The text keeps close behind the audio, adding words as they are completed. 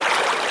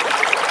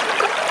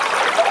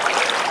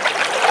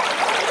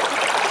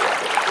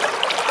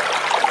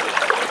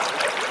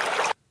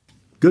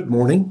Good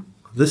morning.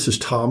 This is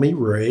Tommy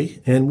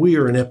Ray, and we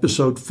are in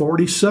episode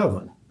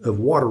 47 of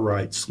Water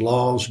Rights,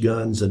 Laws,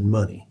 Guns, and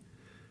Money.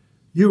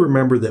 You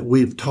remember that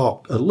we've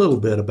talked a little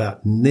bit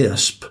about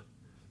NISP,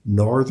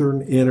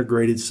 Northern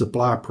Integrated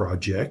Supply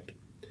Project,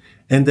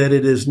 and that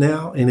it is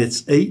now in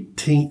its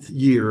 18th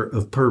year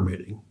of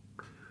permitting.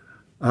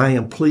 I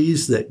am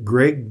pleased that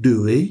Greg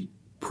Dewey,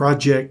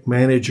 Project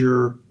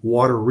Manager,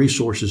 Water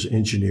Resources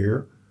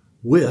Engineer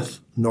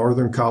with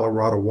Northern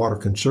Colorado Water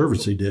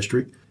Conservancy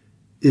District,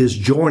 is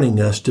joining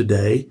us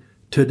today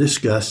to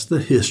discuss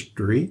the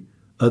history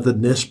of the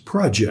NISP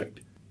project,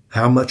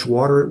 how much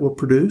water it will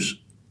produce,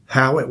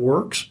 how it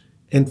works,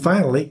 and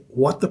finally,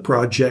 what the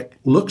project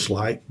looks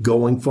like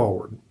going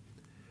forward.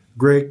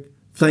 Greg,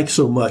 thanks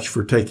so much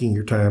for taking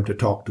your time to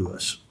talk to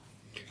us.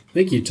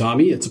 Thank you,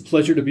 Tommy. It's a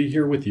pleasure to be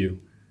here with you.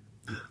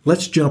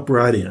 Let's jump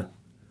right in.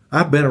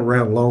 I've been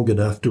around long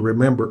enough to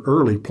remember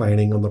early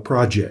planning on the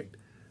project.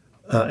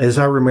 As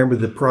I remember,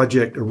 the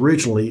project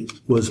originally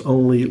was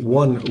only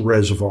one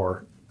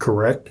reservoir,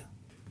 correct?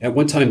 At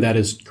one time, that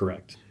is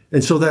correct.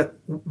 And so that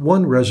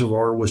one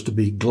reservoir was to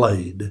be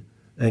Glade,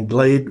 and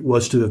Glade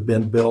was to have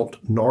been built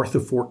north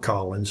of Fort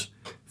Collins,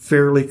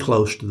 fairly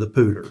close to the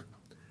Poudre.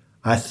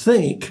 I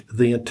think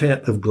the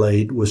intent of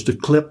Glade was to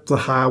clip the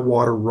high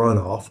water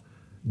runoff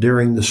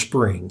during the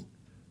spring.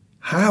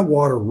 High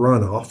water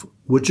runoff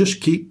would just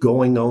keep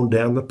going on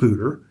down the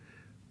Poudre,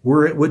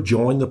 where it would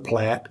join the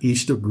Platte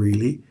east of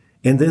Greeley,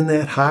 and then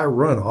that high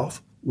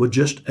runoff would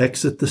just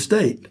exit the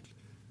state.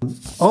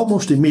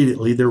 Almost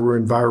immediately, there were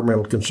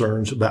environmental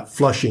concerns about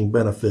flushing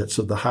benefits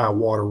of the high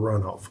water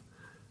runoff.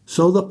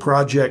 So the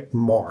project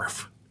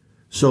morphed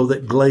so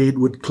that Glade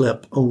would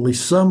clip only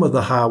some of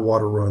the high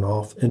water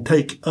runoff and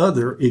take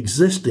other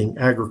existing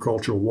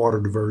agricultural water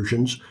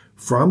diversions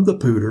from the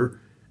Poudre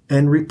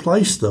and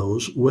replace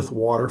those with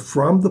water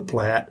from the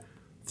Platte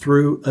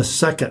through a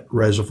second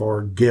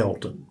reservoir,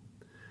 Gailton.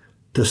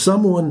 To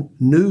someone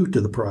new to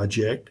the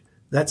project,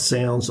 that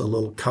sounds a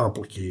little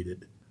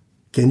complicated.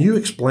 Can you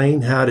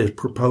explain how it is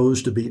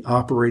proposed to be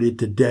operated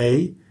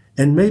today?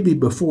 And maybe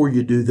before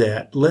you do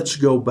that, let's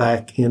go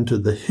back into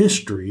the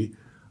history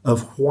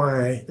of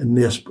why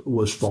NISP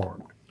was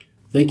formed.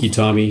 Thank you,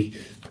 Tommy.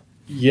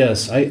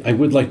 Yes, I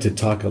would like to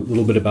talk a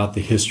little bit about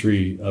the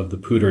history of the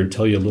Poudre and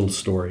tell you a little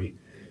story.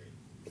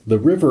 The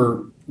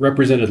river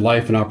represented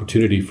life and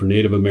opportunity for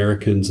Native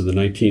Americans and the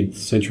 19th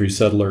century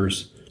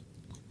settlers.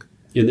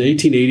 In the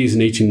 1880s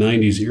and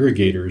 1890s,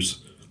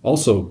 irrigators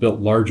also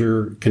built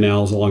larger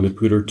canals along the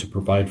Poudre to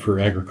provide for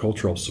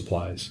agricultural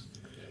supplies.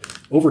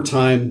 Over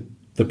time,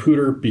 the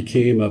Poudre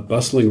became a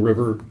bustling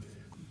river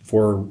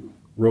for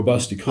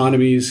robust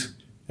economies,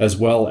 as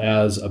well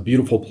as a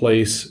beautiful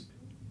place.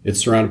 It's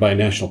surrounded by a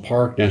national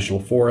park, national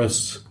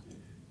forests,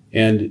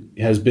 and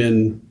has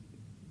been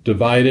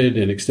divided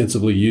and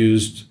extensively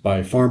used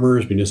by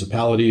farmers,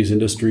 municipalities,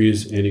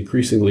 industries, and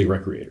increasingly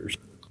recreators.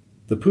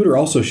 The Poudre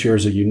also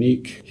shares a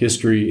unique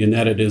history in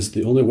that it is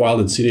the only wild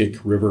and scenic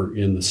river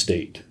in the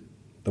state.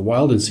 The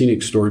wild and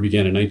scenic story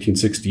began in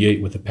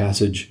 1968 with the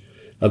passage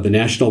of the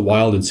National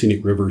Wild and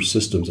Scenic Rivers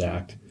Systems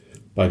Act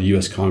by the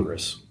U.S.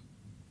 Congress.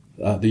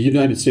 The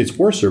United States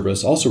Forest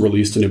Service also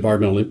released an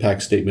environmental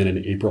impact statement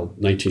in April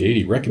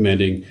 1980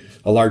 recommending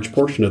a large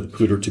portion of the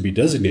Poudre to be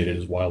designated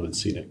as wild and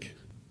scenic.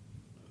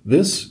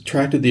 This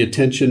attracted the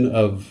attention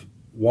of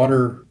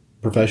water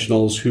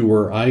professionals who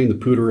were eyeing the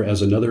Poudre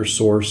as another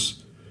source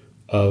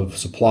of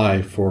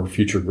supply for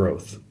future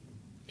growth.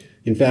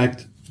 In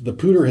fact, the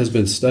Poudre has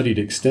been studied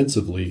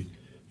extensively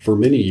for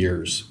many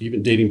years,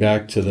 even dating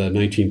back to the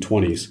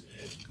 1920s.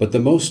 But the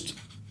most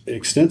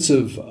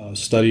extensive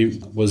study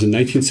was in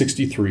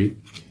 1963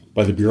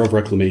 by the Bureau of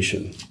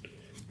Reclamation.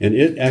 And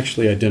it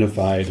actually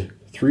identified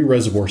 3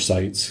 reservoir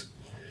sites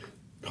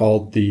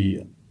called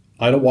the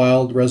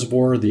Idlewild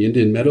Reservoir, the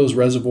Indian Meadows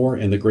Reservoir,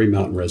 and the Gray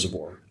Mountain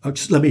Reservoir.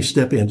 Let me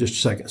step in just a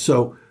second.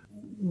 So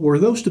were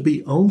those to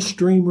be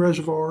on-stream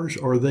reservoirs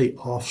or are they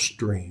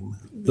off-stream?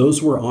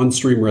 Those were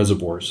on-stream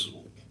reservoirs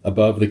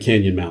above the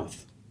canyon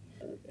mouth.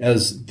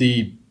 As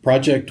the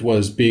project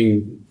was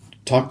being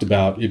talked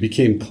about, it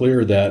became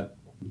clear that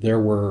there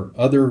were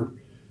other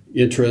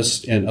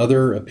interests and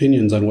other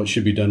opinions on what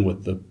should be done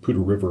with the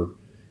Poudre River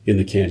in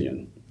the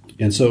canyon.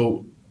 And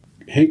so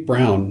Hank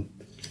Brown,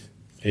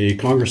 a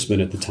congressman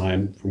at the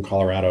time from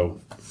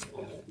Colorado,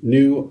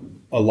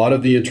 knew a lot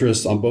of the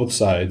interests on both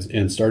sides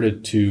and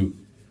started to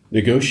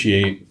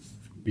negotiate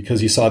because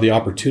he saw the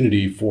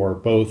opportunity for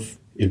both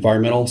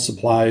environmental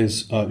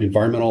supplies,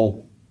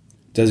 environmental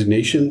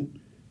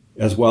designation,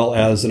 as well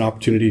as an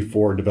opportunity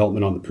for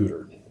development on the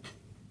Poudre.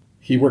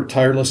 He worked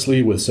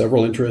tirelessly with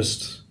several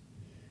interests.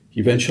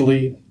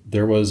 Eventually,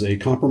 there was a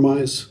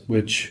compromise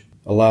which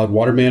allowed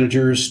water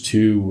managers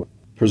to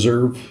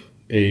preserve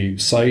a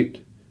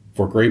site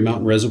for Gray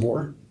Mountain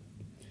Reservoir,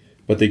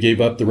 but they gave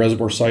up the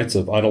reservoir sites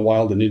of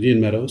Idlewild and Indian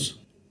Meadows.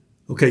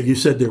 Okay, you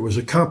said there was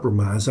a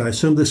compromise. I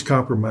assume this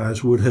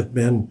compromise would have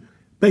been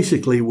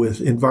basically with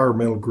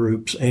environmental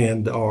groups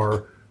and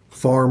our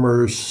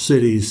farmers,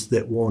 cities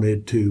that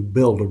wanted to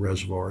build a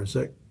reservoir. Is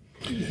that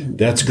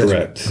That's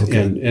correct. Okay.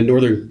 And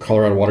Northern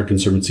Colorado Water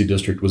Conservancy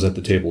District was at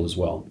the table as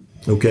well.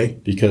 Okay.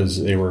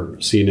 Because they were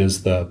seen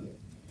as a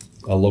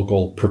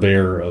local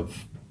purveyor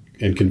of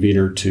and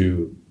convener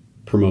to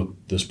promote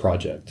this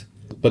project.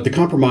 But the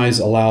compromise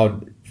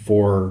allowed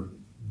for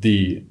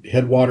the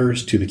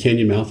headwaters to the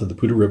canyon mouth of the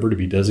Poudre River to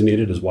be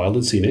designated as wild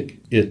and scenic.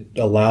 It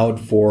allowed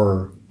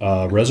for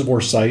a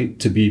reservoir site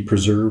to be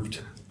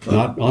preserved,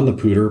 not on the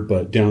Poudre,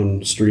 but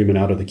downstream and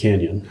out of the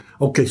canyon.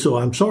 Okay, so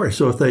I'm sorry.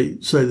 So if they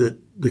say that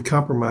the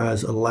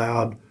compromise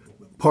allowed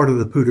part of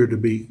the Poudre to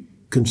be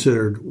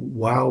considered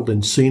wild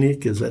and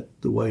scenic, is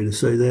that the way to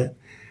say that?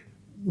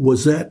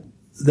 Was that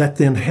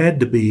then had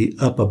to be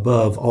up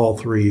above all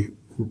three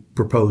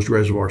proposed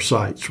reservoir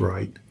sites,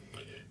 right?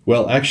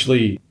 Well,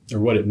 actually, or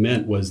what it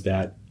meant was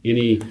that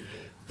any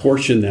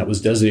portion that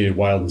was designated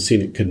wild and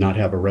scenic could not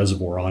have a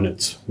reservoir on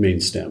its main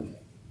stem.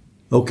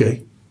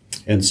 Okay.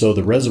 And so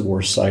the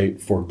reservoir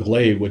site for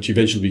Glade, which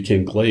eventually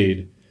became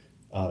Glade,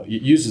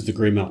 it uses the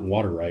Gray Mountain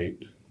water right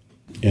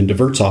and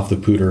diverts off the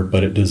Poudre,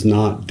 but it does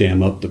not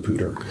dam up the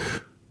Poudre.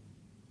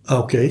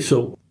 Okay,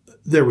 so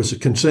there was a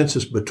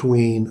consensus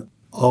between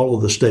all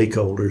of the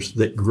stakeholders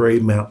that Gray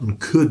Mountain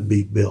could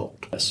be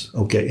built. Yes.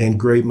 Okay, and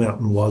Gray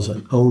Mountain was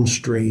an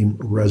on-stream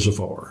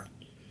reservoir.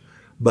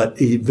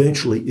 But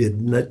eventually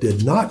it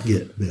did not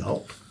get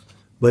built,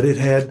 but it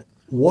had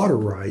water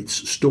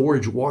rights,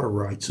 storage water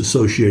rights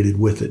associated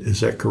with it.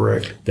 Is that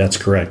correct? That's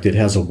correct. It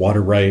has a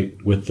water right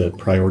with the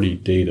priority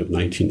date of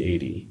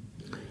 1980.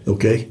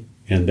 Okay.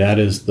 And that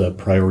is the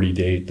priority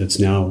date that's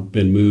now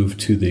been moved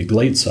to the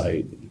Glade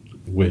site,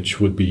 which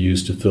would be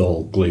used to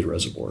fill Glade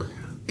Reservoir.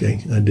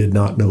 Okay, I did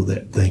not know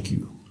that. Thank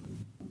you.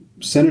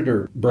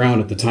 Senator Brown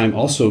at the time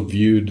also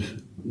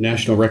viewed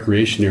National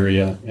Recreation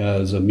Area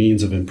as a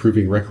means of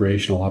improving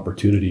recreational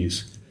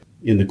opportunities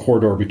in the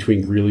corridor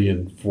between Greeley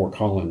and Fort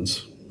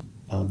Collins.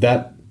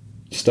 That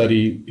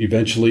study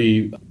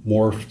eventually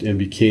morphed and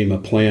became a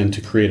plan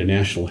to create a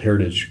National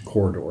Heritage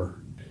Corridor,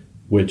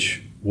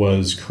 which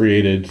was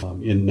created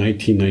in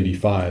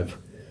 1995,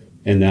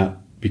 and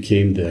that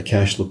became the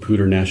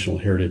Cache-la-Poudre National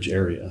Heritage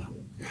Area.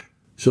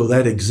 So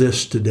that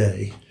exists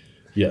today.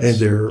 Yes. And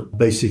they're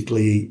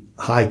basically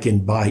hike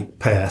and bike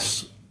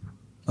paths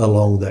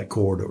along that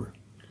corridor.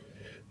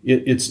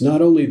 It's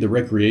not only the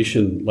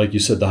recreation, like you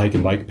said, the hike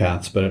and bike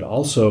paths, but it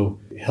also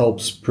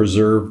helps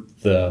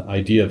preserve the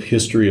idea of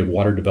history of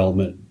water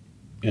development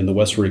and the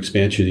westward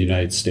expansion of the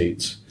United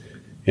States,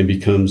 and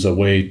becomes a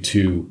way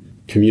to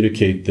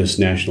communicate this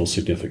national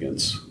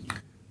significance.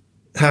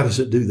 How does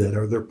it do that?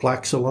 Are there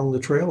plaques along the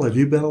trail? Have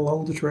you been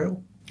along the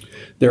trail?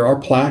 There are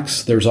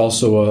plaques. There's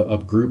also a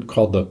group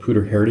called the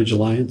Poudre Heritage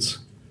Alliance.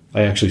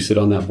 I actually sit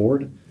on that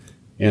board,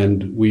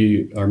 and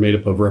we are made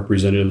up of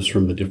representatives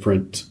from the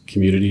different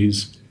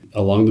communities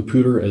along the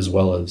Poudre as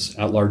well as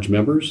at-large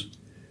members.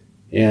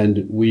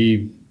 And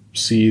we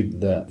see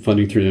that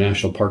funding through the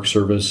National Park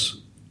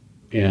Service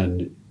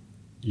and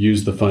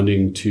use the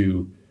funding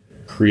to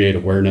create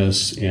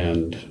awareness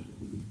and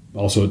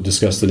also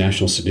discuss the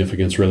national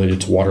significance related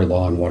to water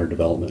law and water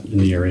development in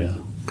the area.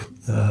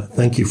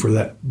 Thank you for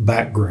that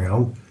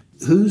background.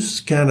 Who's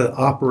kind of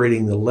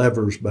operating the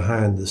levers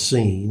behind the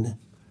scene?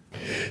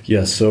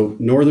 Yes, so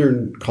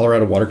Northern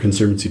Colorado Water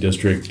Conservancy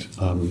District,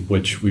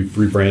 which we've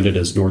rebranded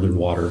as Northern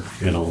Water,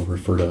 and I'll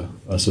refer to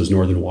us as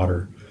Northern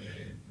Water.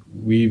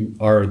 We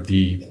are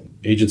the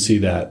agency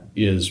that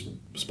is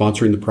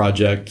sponsoring the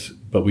project,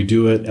 but we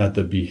do it at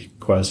the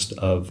bequest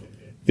of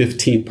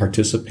 15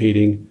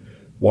 participating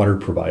water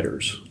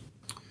providers.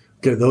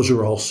 Okay, those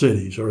are all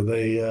cities. Are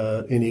they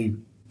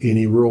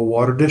any rural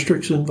water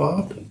districts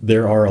involved?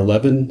 There are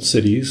 11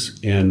 cities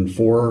and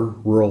 4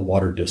 rural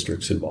water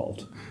districts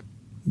involved.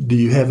 Do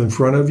you have in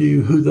front of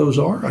you who those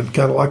are? I'd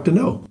kind of like to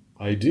know.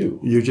 I do.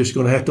 You're just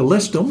going to have to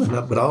list them,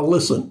 but I'll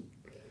listen.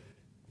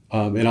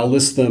 And I'll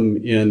list them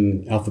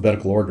in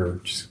alphabetical order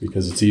just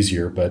because it's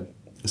easier. But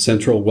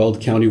Central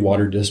Weld County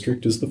Water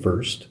District is the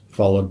first,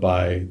 followed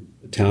by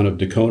the town of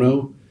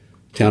Dacono,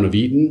 town of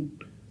Eaton,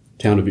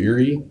 town of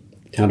Erie,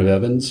 town of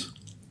Evans,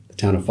 the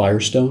town of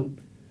Firestone,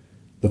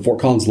 the Fort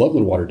Collins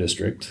Loveland Water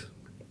District,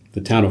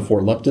 the town of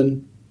Fort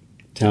Lupton,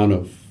 town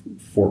of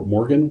Fort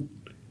Morgan,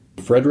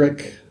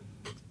 Frederick,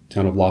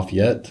 town of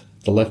Lafayette,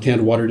 the Left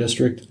Hand Water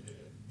District,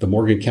 the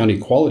Morgan County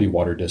Quality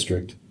Water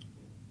District,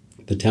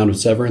 the town of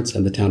Severance,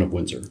 and the town of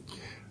Windsor.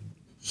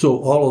 So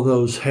all of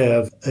those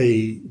have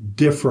a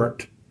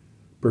different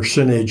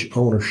percentage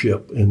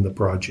ownership in the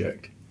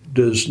project.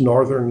 Does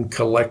Northern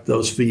collect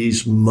those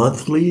fees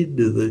monthly?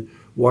 Do the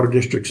water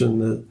districts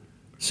and the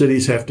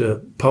cities have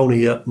to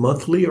pony up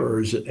monthly, or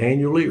is it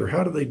annually, or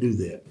how do they do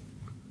that?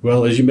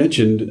 Well, as you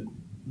mentioned,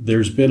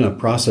 there's been a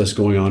process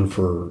going on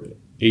for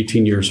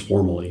 18 years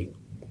formally.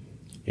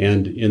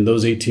 And in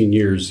those 18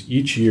 years,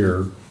 each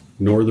year,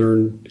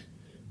 Northern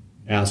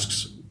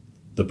asks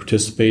the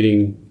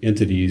participating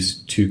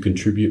entities to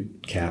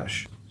contribute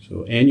cash.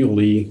 So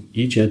annually,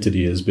 each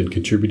entity has been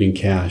contributing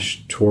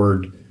cash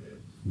toward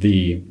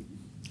the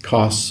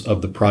costs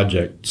of the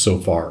project so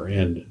far.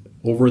 And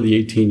over the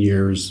 18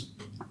 years,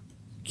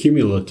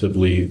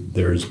 cumulatively,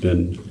 there's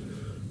been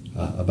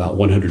about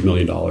 $100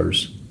 million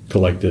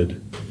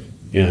collected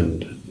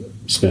and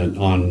spent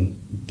on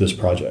this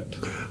project.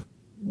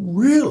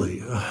 Really?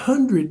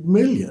 $100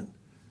 million?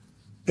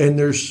 And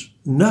there's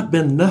not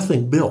been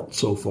nothing built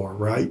so far,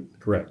 right?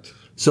 Correct.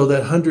 So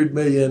that $100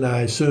 million,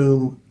 I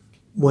assume,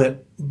 went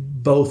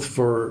both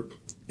for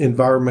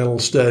environmental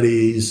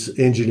studies,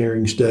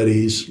 engineering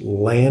studies,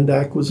 land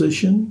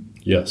acquisition?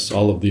 Yes,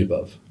 all of the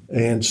above.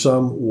 And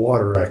some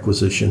water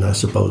acquisition, I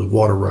suppose,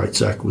 water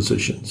rights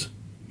acquisitions.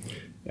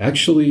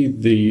 Actually,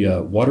 the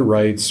water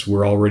rights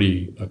were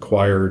already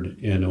acquired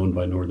and owned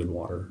by Northern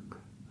Water.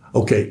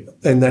 Okay,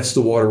 and that's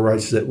the water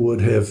rights that would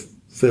have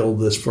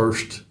filled this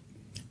first?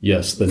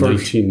 Yes, the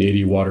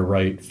 1980 water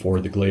right for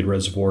the Glade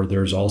Reservoir.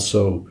 There's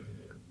also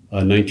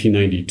a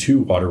 1992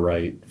 water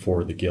right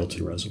for the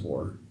Gailton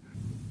Reservoir.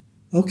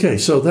 Okay,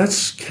 so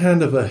that's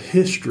kind of a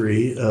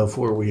history of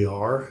where we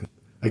are.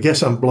 I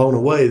guess I'm blown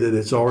away that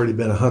it's already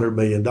been $100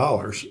 million.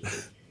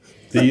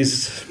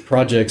 These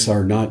projects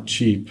are not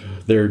cheap.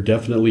 They're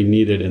definitely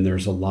needed, and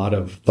there's a lot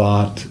of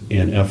thought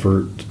and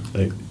effort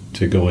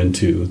to go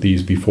into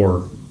these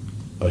before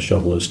a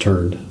shovel is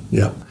turned.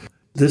 Yeah.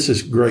 This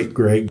is great,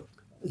 Greg.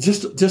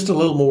 Just a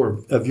little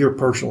more of your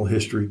personal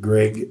history,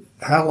 Greg.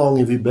 How long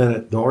have you been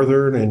at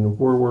Northern, and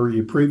where were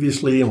you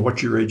previously, and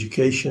what's your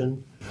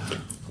education?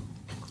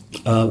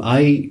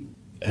 I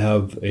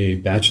have a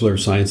Bachelor of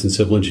Science in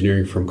Civil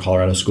Engineering from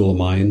Colorado School of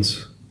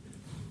Mines,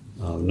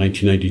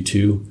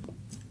 1992.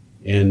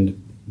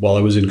 And while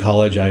I was in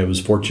college, I was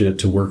fortunate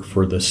to work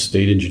for the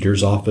State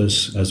Engineer's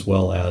Office as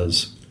well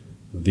as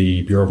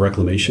the Bureau of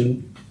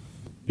Reclamation.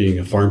 Being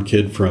a farm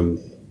kid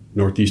from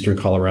northeastern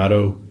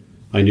Colorado,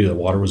 I knew that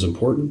water was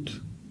important,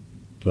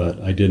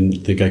 but I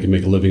didn't think I could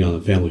make a living on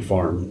a family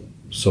farm.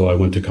 So I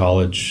went to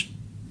college,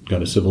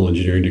 got a civil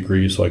engineering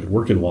degree so I could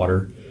work in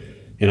water.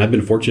 And I've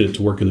been fortunate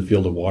to work in the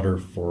field of water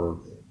for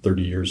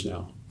 30 years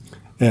now.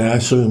 And I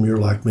assume you're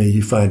like me,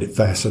 you find it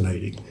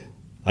fascinating.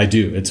 I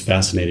do. It's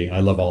fascinating.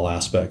 I love all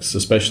aspects,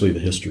 especially the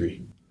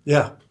history.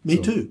 Yeah, me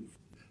too.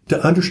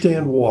 To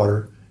understand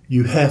water,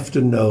 you have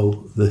to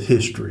know the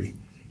history,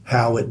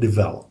 how it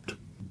developed.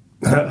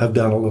 I've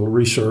done a little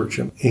research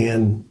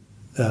in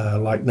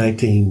like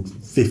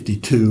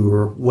 1952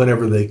 or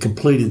whenever they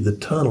completed the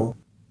tunnel.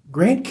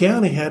 Grant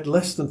County had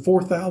less than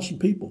 4,000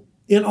 people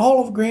in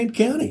all of Grant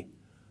County.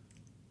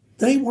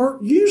 They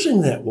weren't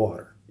using that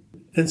water.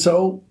 And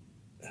so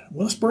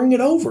let's bring it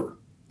over.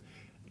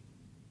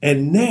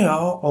 And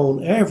now,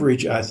 on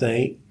average, I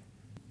think,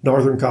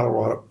 Northern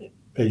Colorado,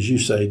 as you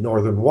say,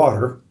 Northern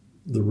Water,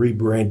 the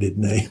rebranded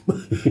name,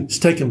 it's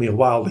taken me a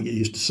while to get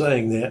used to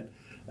saying that.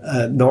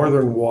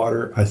 Northern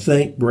Water, I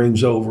think,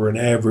 brings over an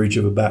average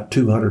of about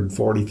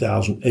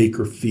 240,000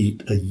 acre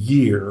feet a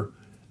year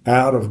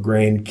out of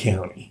Grand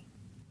County.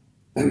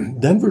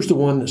 Denver's the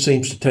one that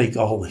seems to take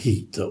all the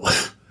heat, though.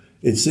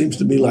 It seems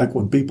to me like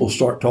when people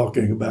start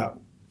talking about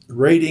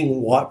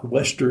rating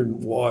Western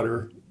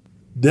water,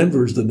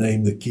 Denver's the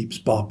name that keeps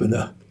popping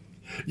up.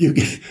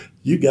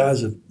 You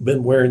guys have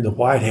been wearing the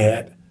white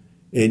hat,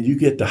 and you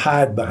get to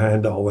hide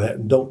behind all that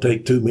and don't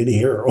take too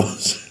many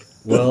arrows.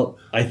 Well,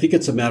 I think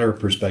it's a matter of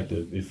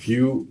perspective. If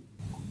you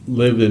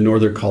lived in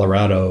northern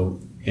Colorado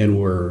and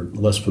were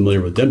less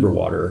familiar with Denver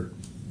water,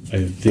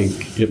 I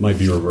think it might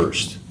be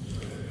reversed.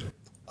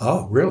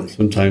 Oh, really?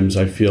 Sometimes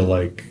I feel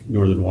like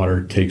Northern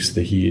Water takes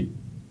the heat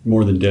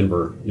more than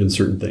Denver in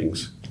certain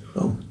things.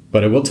 Oh.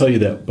 But I will tell you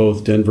that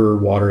both Denver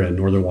Water and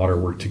Northern Water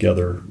work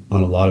together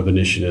on a lot of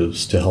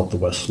initiatives to help the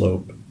West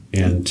Slope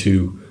and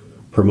to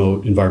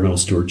promote environmental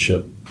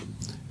stewardship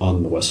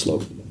on the West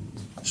Slope.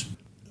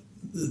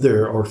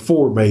 There are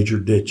 4 major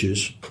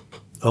ditches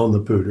on the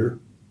Poudre,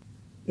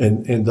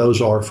 and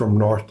those are from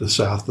north to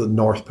south: the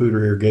North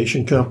Poudre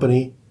Irrigation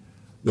Company,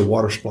 the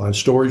Water Supply and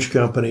Storage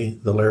Company,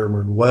 the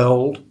Larimer and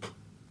Weld,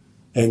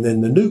 and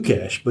then the New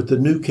Cache. But the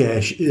New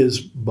Cache is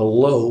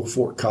below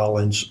Fort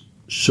Collins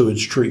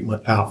sewage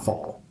treatment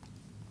outfall.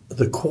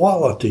 The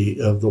quality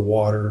of the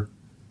water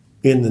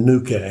in the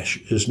New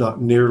Cache is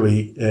not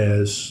nearly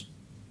as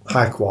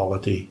high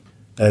quality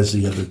as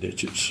the other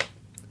ditches,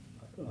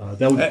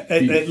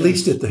 at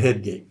least at the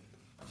head gate.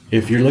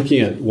 If you're looking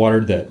at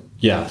water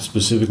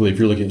specifically if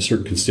you're looking at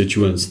certain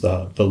constituents,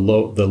 the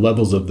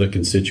levels of the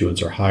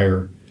constituents are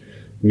higher,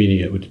 meaning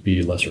it would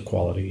be lesser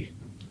quality.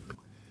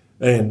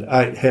 And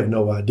I have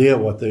no idea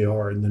what they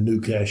are in the New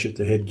Cache at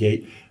the head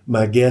gate.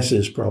 My guess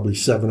is probably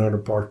 700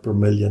 parts per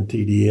million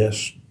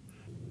TDS.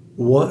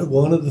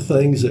 One of the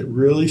things that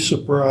really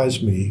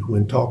surprised me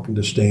when talking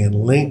to Stan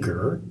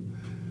Linker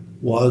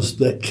was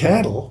that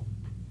cattle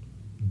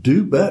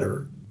do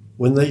better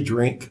when they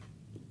drink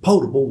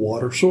potable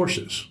water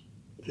sources.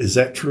 Is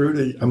that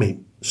true?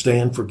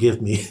 Stan,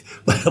 forgive me,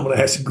 but I'm going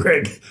to ask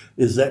Greg,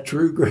 is that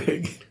true,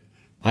 Greg?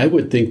 I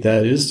would think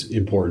that is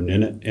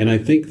important, and I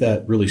think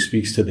that really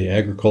speaks to the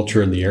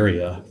agriculture in the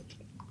area.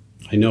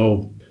 I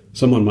know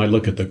someone might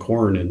look at the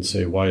corn and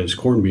say, why is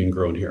corn being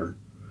grown here?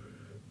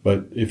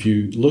 But if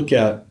you look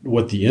at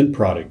what the end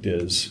product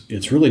is,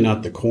 it's really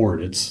not the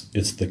corn, it's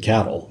the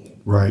cattle.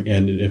 Right.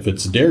 And if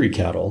it's dairy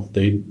cattle,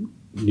 they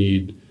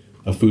need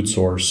a food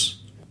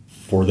source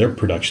for their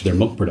production, their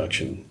milk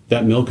production.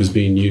 That milk is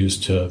being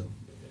used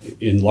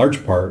in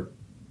large part,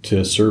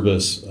 to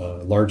service a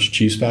large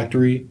cheese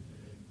factory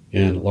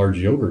and a large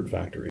yogurt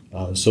factory.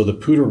 So the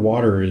Poudre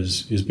water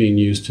is being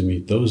used to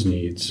meet those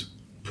needs.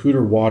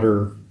 Poudre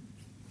water,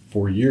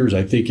 for years,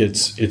 I think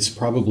it's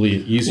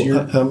probably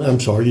easier. Well, I'm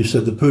sorry, you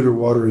said the Poudre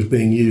water is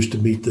being used to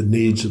meet the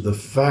needs of the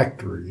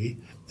factory.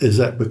 Is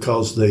that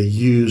because they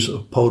use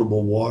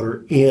potable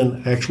water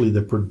in actually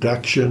the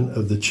production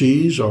of the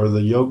cheese or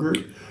the yogurt?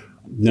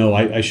 No,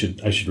 I should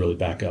really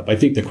back up. I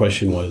think the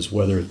question was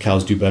whether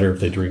cows do better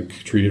if they drink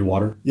treated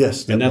water.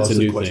 Yes, and that's a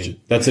new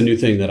thing. That's a new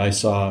thing that I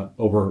saw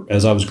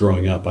as I was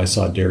growing up. I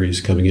saw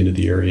dairies coming into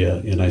the area,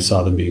 and I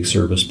saw them being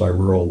serviced by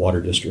rural water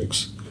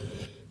districts.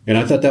 And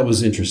I thought that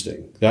was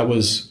interesting. That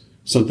was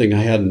something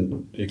I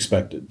hadn't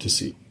expected to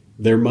see.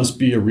 There must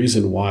be a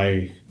reason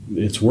why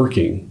it's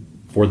working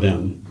for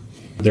them.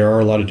 There are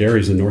a lot of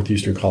dairies in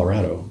northeastern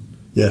Colorado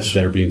that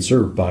are being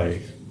served by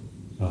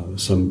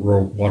some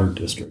rural water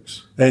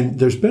districts. And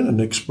there's been an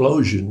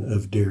explosion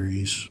of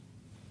dairies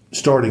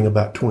starting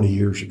about 20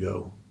 years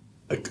ago.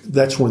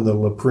 That's when the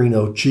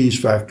Leprino cheese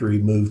factory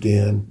moved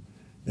in.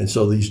 And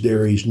so these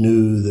dairies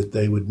knew that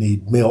they would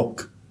need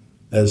milk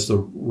as the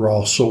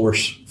raw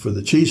source for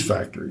the cheese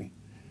factory.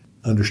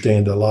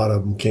 Understand a lot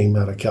of them came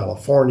out of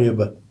California,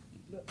 but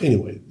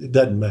anyway, it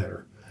doesn't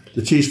matter.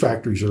 The cheese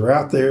factories are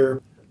out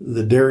there,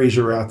 the dairies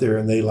are out there,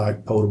 and they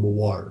like potable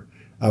water.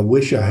 I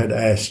wish I had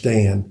asked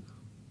Stan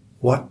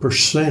what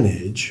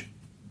percentage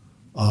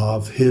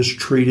of his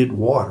treated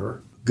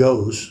water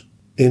goes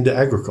into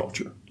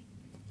agriculture.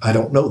 I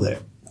don't know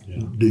that.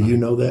 Yeah. Do you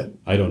know that?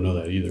 I don't know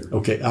that either.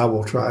 Okay, I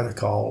will try to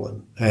call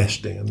and ask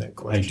Stan that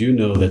question. I do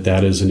know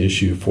that is an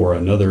issue for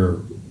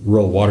another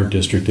rural water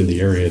district in the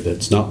area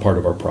that's not part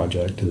of our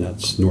project, and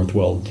that's North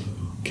Weld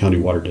County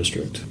Water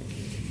District.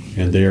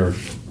 And they are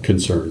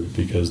concerned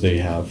because they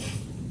have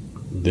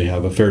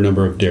a fair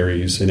number of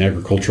dairies and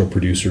agricultural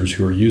producers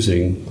who are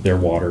using their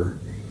water.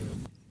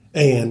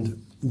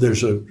 And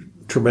there's a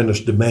tremendous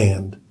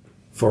demand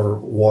for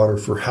water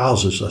for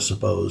houses, I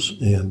suppose,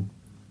 in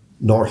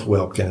North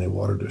Weld County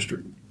Water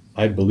District.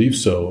 I believe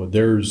so.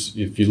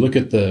 If you look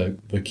at the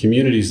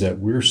communities that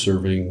we're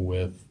serving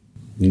with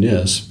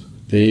NISP,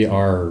 they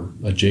are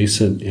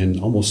adjacent and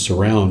almost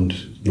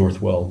surround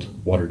North Weld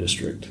Water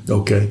District.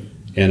 Okay.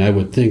 And I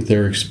would think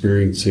they're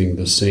experiencing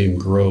the same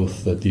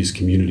growth that these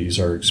communities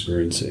are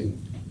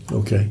experiencing.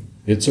 Okay.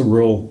 It's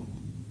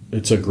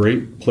a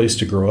great place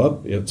to grow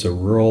up. It's a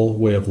rural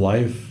way of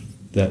life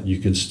that you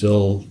can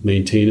still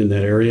maintain in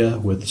that area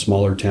with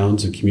smaller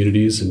towns and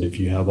communities. And if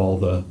you have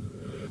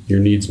your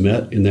needs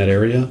met in that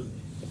area,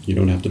 you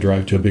don't have to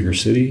drive to a bigger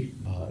city.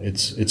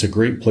 It's a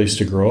great place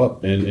to grow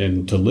up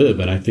and to live.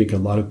 And I think a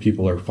lot of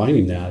people are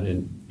finding that.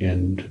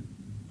 And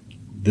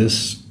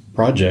this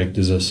project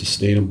is a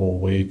sustainable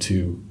way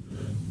to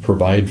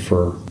provide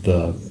for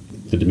the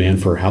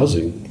demand for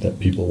housing that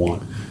people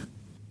want.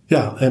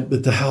 Yeah,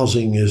 but the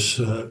housing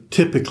is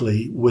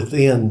typically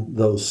within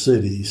those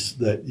cities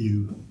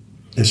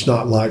it's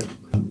not like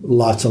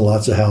lots and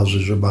lots of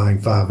houses are buying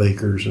 5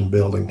 acres and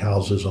building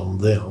houses on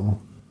them.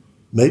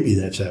 Maybe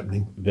that's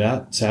happening.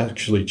 That's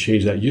actually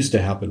changed. That used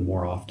to happen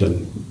more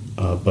often,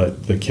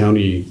 but the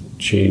county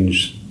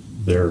changed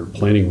their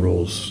planning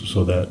rules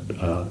so that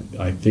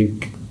I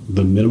think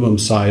the minimum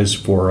size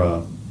for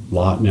a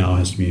lot now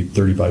has to be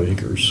 35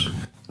 acres.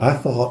 I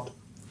thought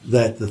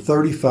that the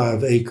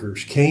 35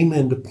 acres came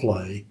into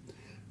play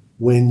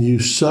when you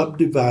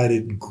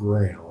subdivided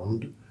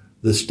ground.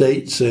 The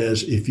state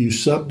says if you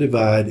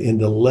subdivide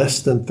into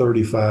less than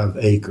 35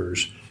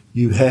 acres,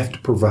 you have to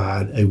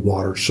provide a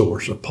water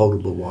source, a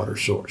potable water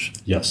source.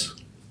 Yes.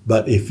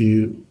 But if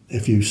you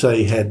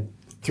say had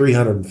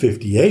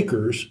 350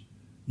 acres,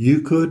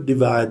 you could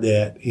divide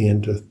that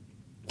into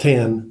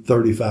 10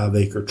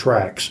 35-acre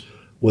tracts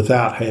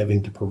without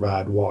having to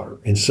provide water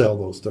and sell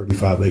those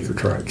 35-acre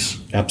tracts.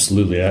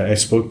 Absolutely. I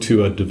spoke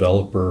to a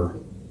developer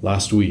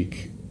last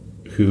week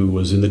who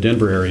was in the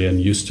Denver area and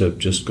used to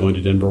just going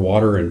to Denver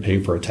Water and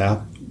paying for a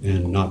tap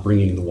and not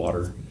bringing the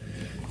water.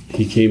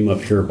 He came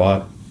up here,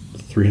 bought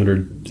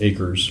 300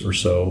 acres or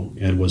so,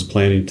 and was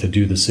planning to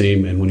do the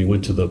same. And when he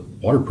went to the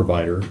water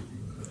provider,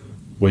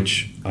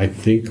 which I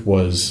think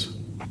was,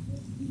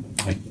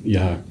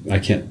 I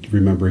can't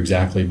remember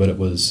exactly, but it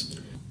was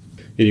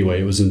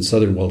in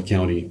southern Weld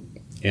County,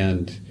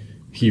 and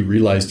he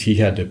realized he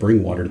had to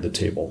bring water to the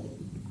table.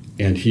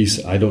 And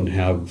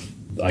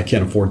I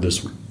can't afford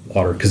this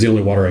water because the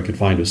only water I could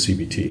find was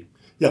CBT.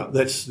 Yeah,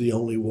 that's the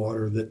only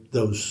water that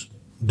those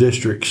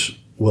districts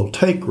will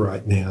take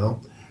right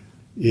now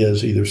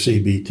is either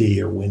CBT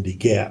or Windy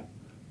Gap,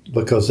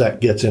 because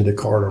that gets into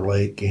Carter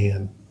Lake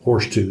and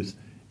Horsetooth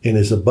and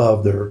is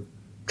above their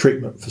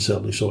treatment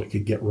facility, so it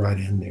could get right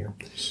in there.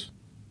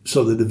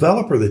 So the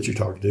developer that you're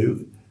talking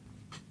to,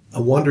 I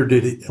wonder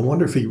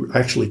if he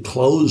actually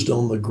closed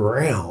on the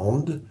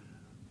ground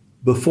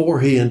before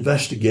he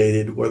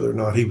investigated whether or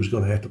not he was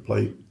going to have to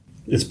play.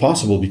 It's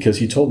possible, because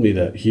he told me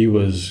that he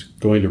was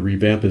going to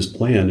revamp his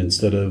plan.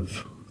 Instead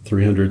of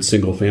 300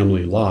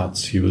 single-family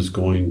lots, he was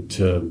going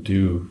to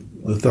do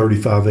The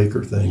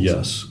 35-acre thing.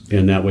 Yes,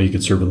 and that way you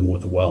could serve them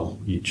with a well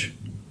each.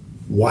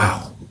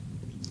 Wow.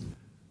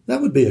 That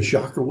would be a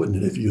shocker,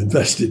 wouldn't it, if you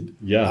invested,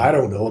 I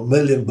don't know, $1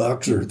 million or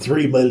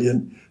 $3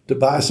 million to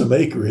buy some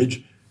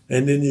acreage,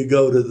 and then you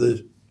go to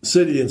the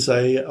city and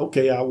say,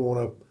 okay, I want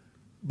to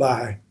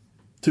buy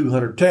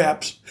 200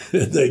 taps.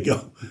 And they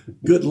go,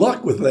 good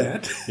luck with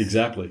that.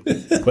 Exactly.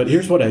 But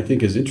here's what I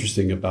think is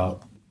interesting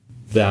about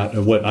that,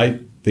 and what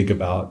I think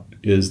about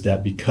is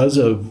that because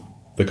of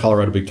the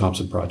Colorado Big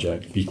Thompson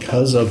Project,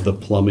 because of the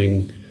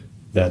plumbing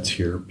that's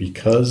here,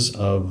 because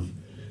of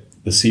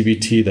the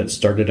CBT that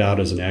started out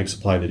as an ag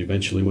supply that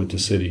eventually went to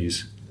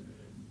cities,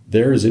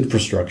 there is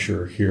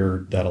infrastructure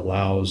here that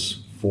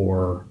allows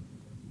for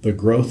the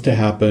growth to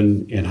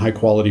happen and high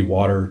quality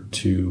water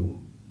to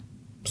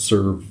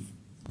serve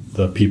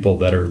the people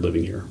that are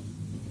living here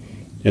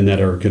and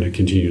that are going to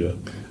continue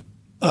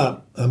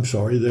to. I'm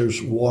sorry,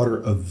 there's water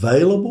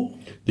available?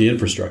 The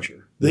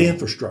infrastructure. The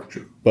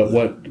infrastructure. But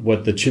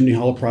what the Chimney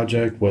Hollow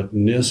Project, what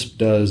NISP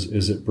does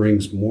is it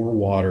brings more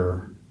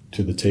water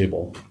to the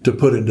table. To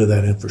put into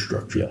that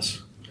infrastructure.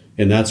 Yes.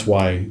 And that's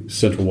why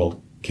Central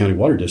Weld County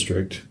Water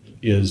District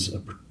is a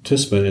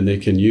participant, and they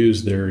can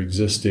use their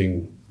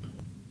existing.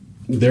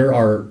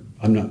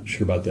 I'm not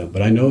sure about them,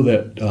 but I know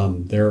that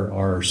there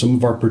are some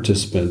of our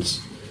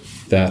participants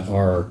that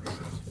are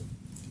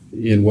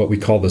in what we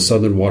call the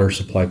Southern Water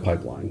Supply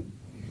Pipeline.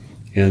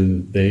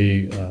 And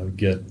they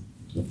get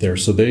up there.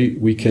 So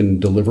we can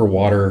deliver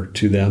water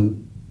to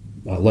them.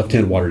 Left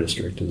Hand Water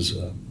District is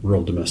a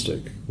rural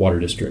domestic water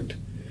district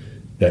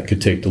that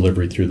could take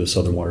delivery through the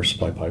Southern Water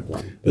Supply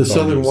Pipeline. The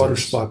Southern Water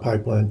Supply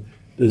Pipeline,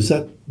 does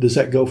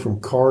that go from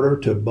Carter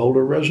to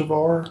Boulder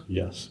Reservoir?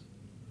 Yes.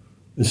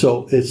 And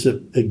so it's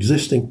an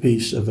existing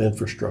piece of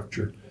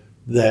infrastructure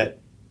that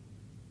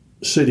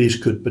cities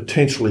could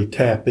potentially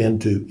tap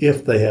into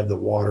if they have the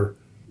water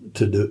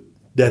to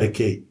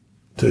dedicate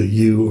to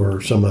you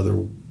or some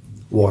other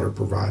water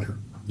provider.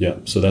 Yeah,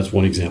 so that's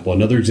one example.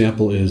 Another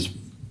example is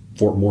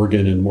Fort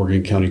Morgan and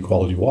Morgan County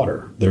Quality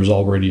Water. There's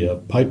already a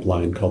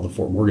pipeline called the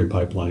Fort Morgan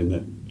Pipeline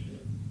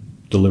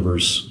that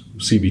delivers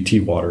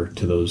CBT water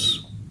to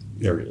those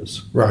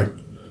areas. Right.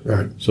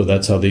 So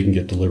that's how they can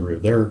get delivery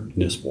of their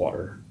NISP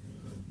water.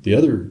 The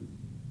other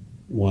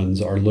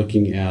ones are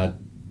looking at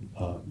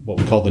what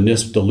we call the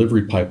NISP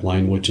delivery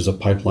pipeline, which is a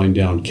pipeline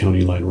down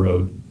County Line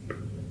Road,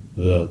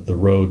 the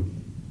road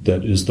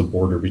that is the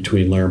border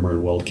between Larimer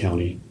and Weld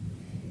County,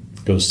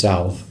 goes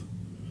south,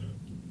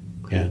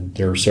 and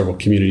there are several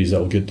communities that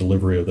will get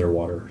delivery of their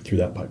water through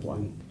that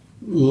pipeline.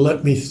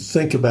 Let me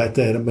think about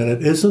that a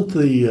minute. Isn't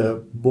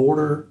the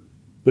border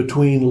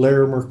between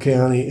Larimer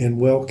County and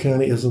Weld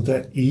County, isn't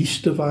that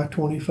east of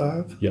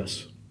I-25?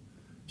 Yes.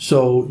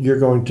 So you're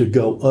going to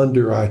go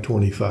under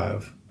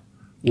I-25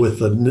 with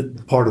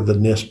the part of the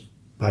NISP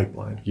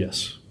pipeline?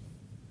 Yes.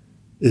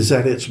 Is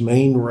that its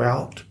main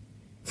route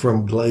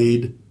from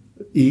Glade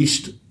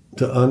east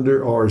to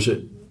under, or is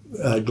it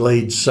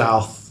Glade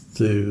south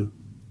to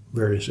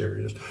various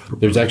areas?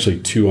 There's actually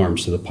two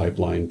arms to the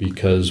pipeline,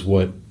 because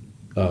what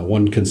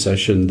one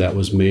concession that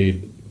was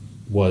made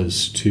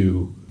was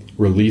to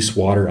release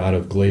water out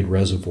of Glade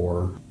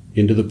Reservoir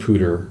into the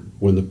Poudre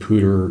when the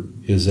Poudre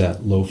is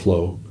at low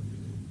flow,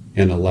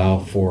 and allow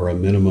for a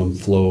minimum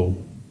flow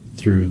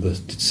through the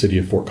city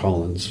of Fort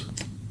Collins.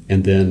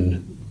 And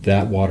then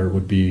that water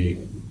would be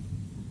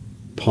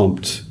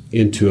pumped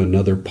into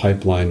another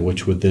pipeline,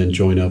 which would then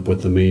join up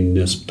with the main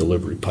NISP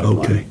delivery pipeline.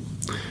 Okay.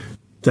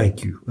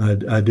 Thank you.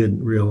 I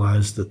didn't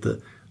realize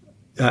that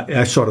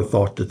I sort of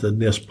thought that the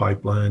NISP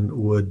pipeline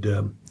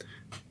would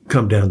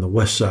come down the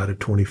west side of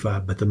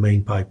 25, but the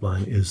main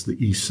pipeline is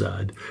the east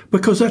side,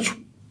 because that's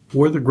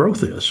where the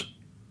growth is.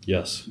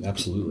 Yes,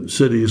 absolutely.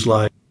 Cities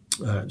like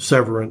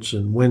Severance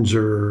and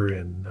Windsor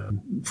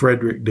and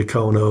Frederick,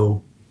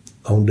 Dacono,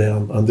 on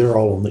down, and they're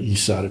all on the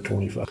east side of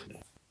 25.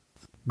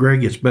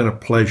 Greg, it's been a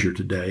pleasure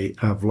today.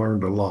 I've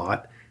learned a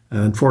lot.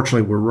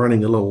 Unfortunately, we're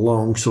running a little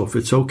long, so if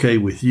it's okay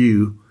with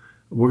you,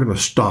 we're going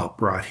to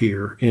stop right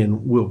here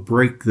and we'll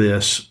break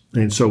this.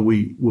 And so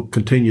we will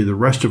continue the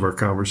rest of our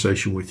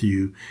conversation with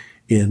you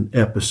in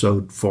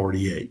episode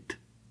 48.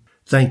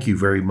 Thank you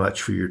very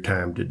much for your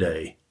time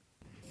today.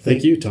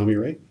 Thank you, Tommy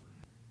Ray.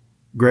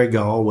 Greg,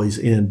 I always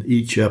end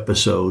each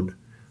episode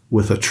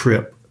with a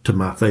trip to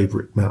my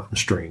favorite mountain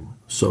stream.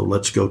 So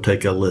let's go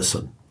take a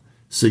listen.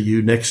 See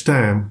you next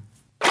time